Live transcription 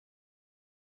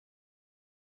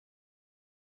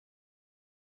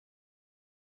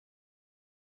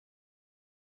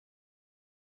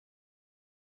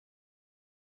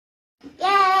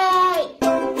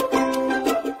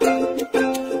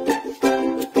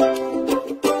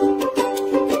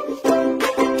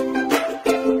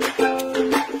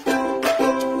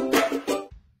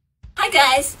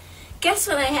guess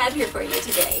what I have here for you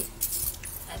today?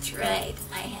 That's right,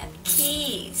 I have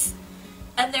keys.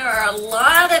 And there are a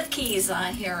lot of keys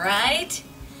on here, right?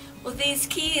 Well, these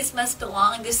keys must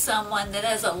belong to someone that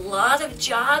has a lot of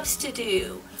jobs to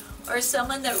do, or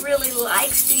someone that really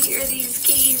likes to hear these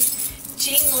keys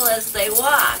jingle as they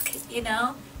walk, you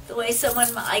know? The way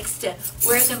someone likes to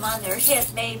wear them on their hip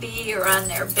maybe, or on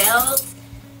their belt.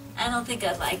 I don't think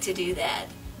I'd like to do that.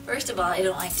 First of all, I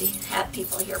don't like to have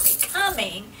people hear me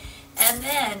coming. And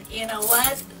then, you know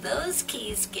what? Those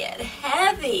keys get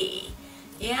heavy.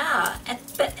 Yeah.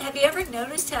 But have you ever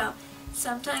noticed how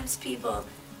sometimes people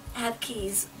have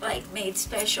keys like made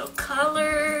special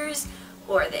colors,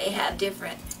 or they have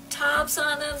different tops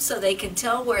on them so they can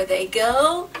tell where they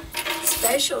go?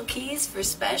 Special keys for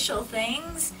special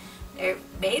things. They're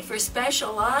made for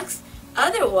special locks.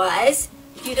 Otherwise,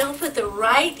 if you don't put the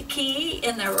right key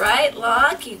in the right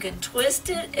lock, you can twist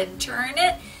it and turn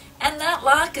it, and that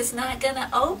lock is not going to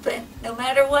open no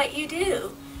matter what you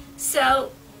do.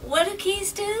 So what do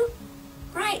keys do?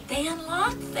 Right, they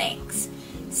unlock things.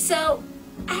 So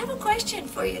I have a question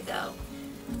for you though.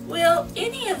 Will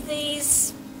any of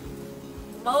these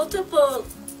multiple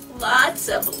lots,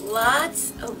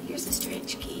 oh, here's a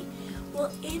strange key.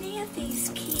 Will any of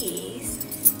these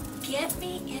keys get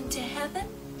me into heaven?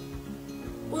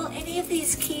 Will any of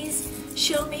these keys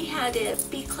show me how to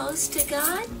be close to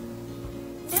God?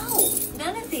 No,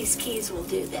 none of these keys will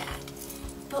do that.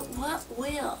 But what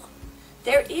will?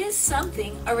 There is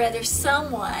something, or rather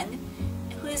someone,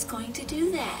 who is going to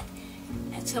do that.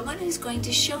 And someone who's going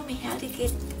to show me how to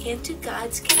get into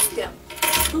God's kingdom.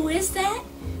 Who is that?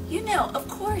 You know, of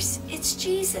course, it's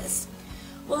Jesus.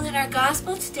 Well, in our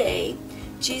gospel today,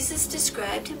 Jesus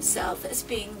described himself as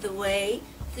being the way,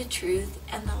 the truth,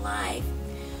 and the life.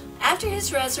 After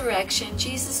his resurrection,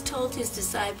 Jesus told his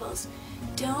disciples,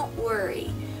 "Don't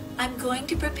worry, I'm going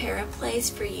to prepare a place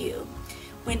for you.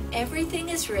 When everything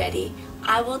is ready,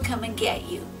 I will come and get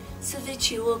you, so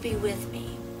that you will be with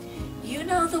me. You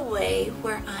know the way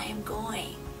where I am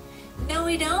going." "No,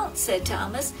 we don't," said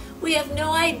Thomas. "We have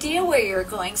no idea where you're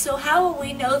going, so how will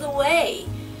we know the way?"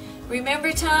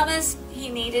 Remember Thomas? He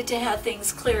needed to have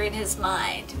things clear in his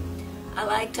mind. I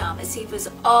like Thomas. He was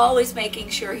always making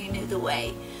sure he knew the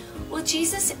way. Well,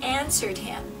 Jesus answered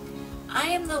him, "I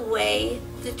am the way,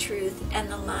 the truth, and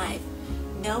the life.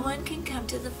 No one can come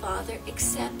to the Father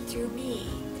except through me.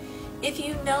 If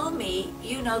you know me,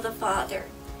 you know the Father."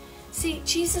 See,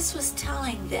 Jesus was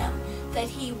telling them that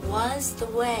he was the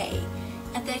way,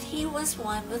 and that he was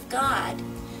one with God.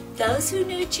 Those who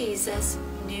knew Jesus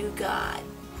knew God.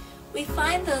 We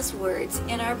find those words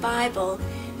in our Bible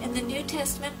in the New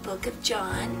Testament book of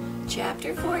John,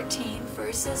 chapter 14,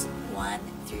 verses 1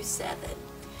 through 7.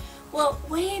 Well,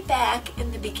 way back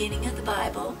in the beginning of the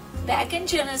Bible, back in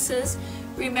Genesis,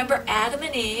 remember Adam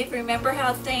and Eve? Remember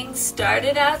how things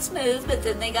started out smooth, but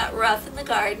then they got rough in the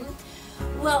garden?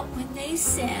 Well, when they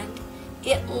sinned,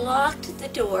 it locked the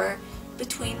door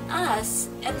between us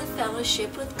and the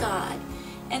fellowship with God,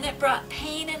 and it brought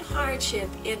pain and hardship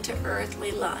into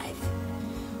earthly life.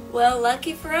 Well,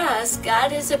 lucky for us,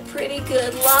 God is a pretty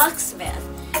good locksmith,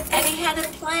 and he had a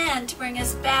plan to bring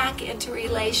us back into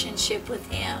relationship with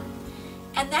him.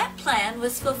 And that plan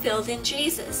was fulfilled in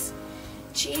Jesus.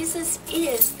 Jesus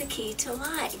is the key to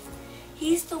life.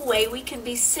 He's the way we can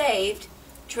be saved,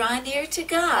 draw near to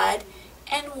God,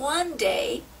 and one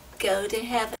day go to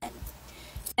heaven.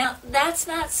 Now, that's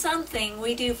not something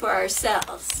we do for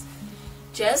ourselves.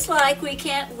 Just like we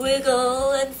can't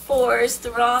wiggle and force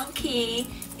the wrong key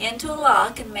into a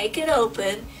lock and make it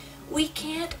open, we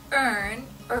can't earn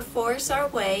or force our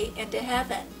way into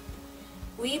heaven.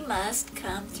 We must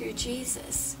come through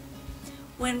Jesus.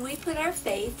 When we put our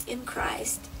faith in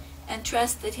Christ and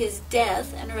trust that his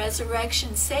death and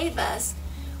resurrection save us,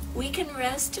 we can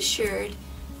rest assured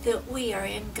that we are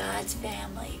in God's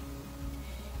family.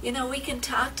 You know, we can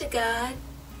talk to God,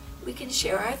 we can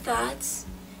share our thoughts,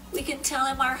 we can tell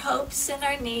him our hopes and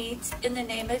our needs in the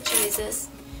name of Jesus,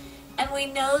 and we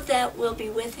know that we'll be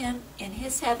with him in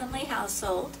his heavenly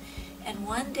household, and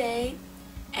one day,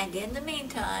 and in the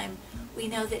meantime, we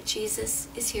know that Jesus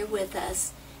is here with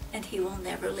us, and he will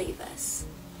never leave us.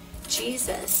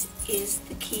 Jesus is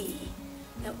the key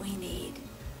that we need.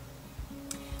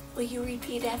 Will you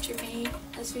repeat after me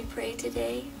as we pray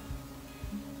today?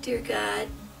 Dear God,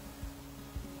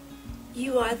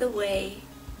 you are the way,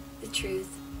 the truth,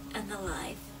 and the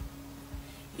life.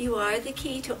 You are the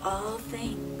key to all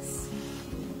things.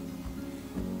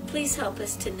 Please help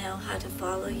us to know how to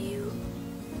follow you.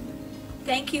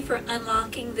 Thank you for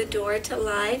unlocking the door to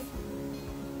life.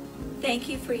 Thank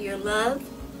you for your love.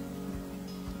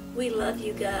 We love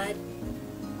you, God.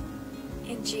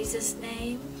 In Jesus'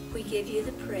 name, we give you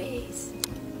the praise.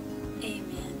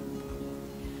 Amen.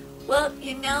 Well,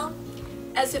 you know,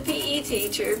 as a PE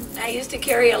teacher, I used to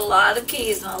carry a lot of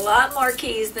keys, and a lot more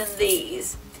keys than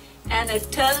these. And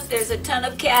there's a ton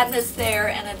of cabinets there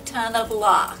and a ton of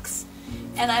locks.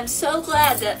 And I'm so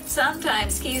glad that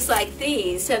sometimes keys like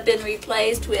these have been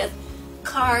replaced with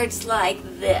cards like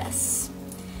this.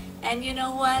 And you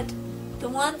know what? The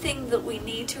one thing that we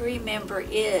need to remember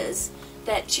is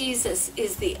that Jesus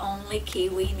is the only key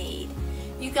we need.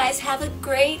 You guys have a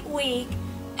great week,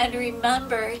 and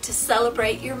remember to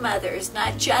celebrate your mothers,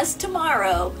 not just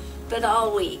tomorrow, but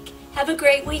all week. Have a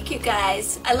great week, you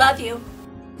guys. I love you.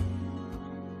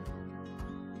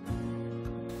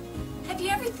 Have you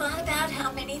ever thought about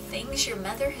how many things your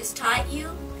mother has taught you?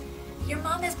 Your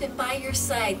mom has been by your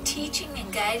side, teaching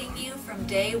and guiding you from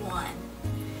day one.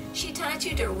 She taught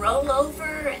you to roll over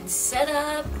and sit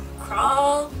up,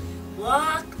 crawl,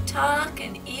 walk, talk,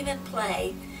 and even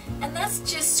play. And that's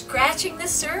just scratching the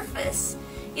surface.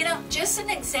 You know, just an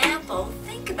example,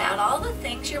 think about all the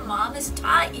things your mom has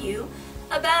taught you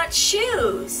about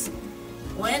shoes.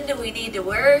 When do we need to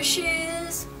wear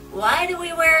shoes? Why do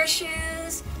we wear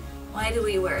shoes? Why do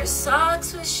we wear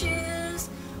socks with shoes?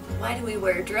 Why do we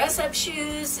wear dress-up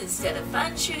shoes instead of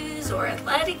fun shoes or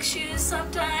athletic shoes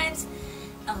sometimes?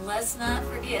 And let's not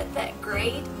forget that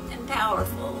great and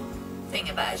powerful thing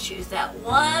about shoes, that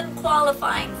one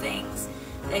qualifying things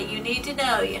that you need to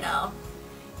know, you know.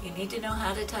 You need to know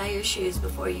how to tie your shoes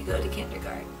before you go to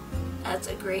kindergarten. That's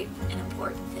a great and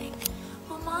important thing.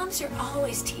 Well, moms are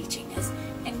always teaching us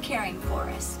and caring for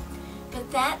us,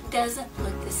 but that doesn't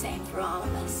look the same for all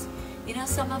of us. You know,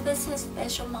 some of us have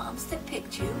special moms that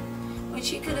picked you when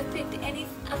she could have picked any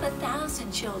of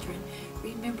 1,000 children.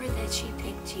 Remember that she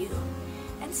picked you.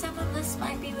 And some of us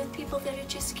might be with people that are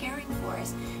just caring for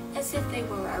us as if they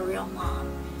were our real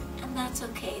mom. And that's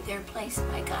okay. They're placed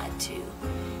by God too.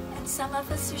 And some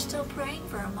of us are still praying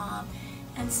for a mom.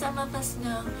 And some of us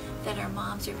know that our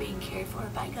moms are being cared for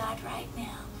by God right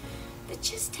now. But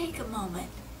just take a moment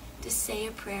to say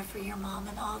a prayer for your mom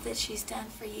and all that she's done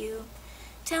for you.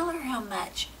 Tell her how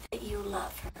much that you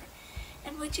love her.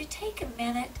 And would you take a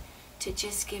minute to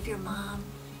just give your mom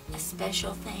a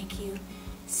special thank you?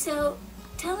 So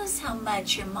tell us how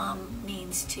much your mom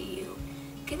means to you.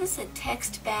 Give us a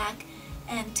text back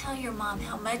and tell your mom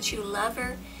how much you love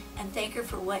her and thank her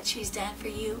for what she's done for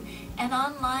you. And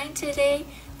online today,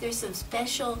 there's some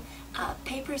special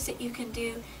papers that you can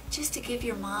do just to give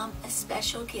your mom a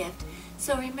special gift.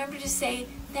 So remember to say,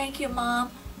 thank you,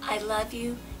 Mom. I love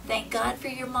you. Thank God for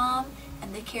your mom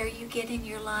and the care you get in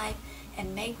your life.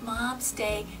 And make Mom's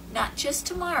Day, not just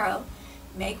tomorrow,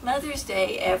 make Mother's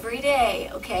Day every day,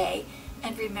 okay?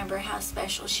 And remember how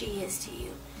special she is to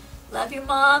you. Love your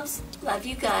moms. Love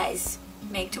you guys.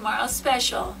 Make tomorrow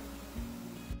special.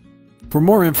 For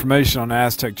more information on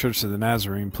Aztec Church of the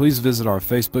Nazarene, please visit our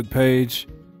Facebook page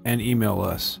and email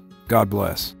us. God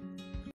bless.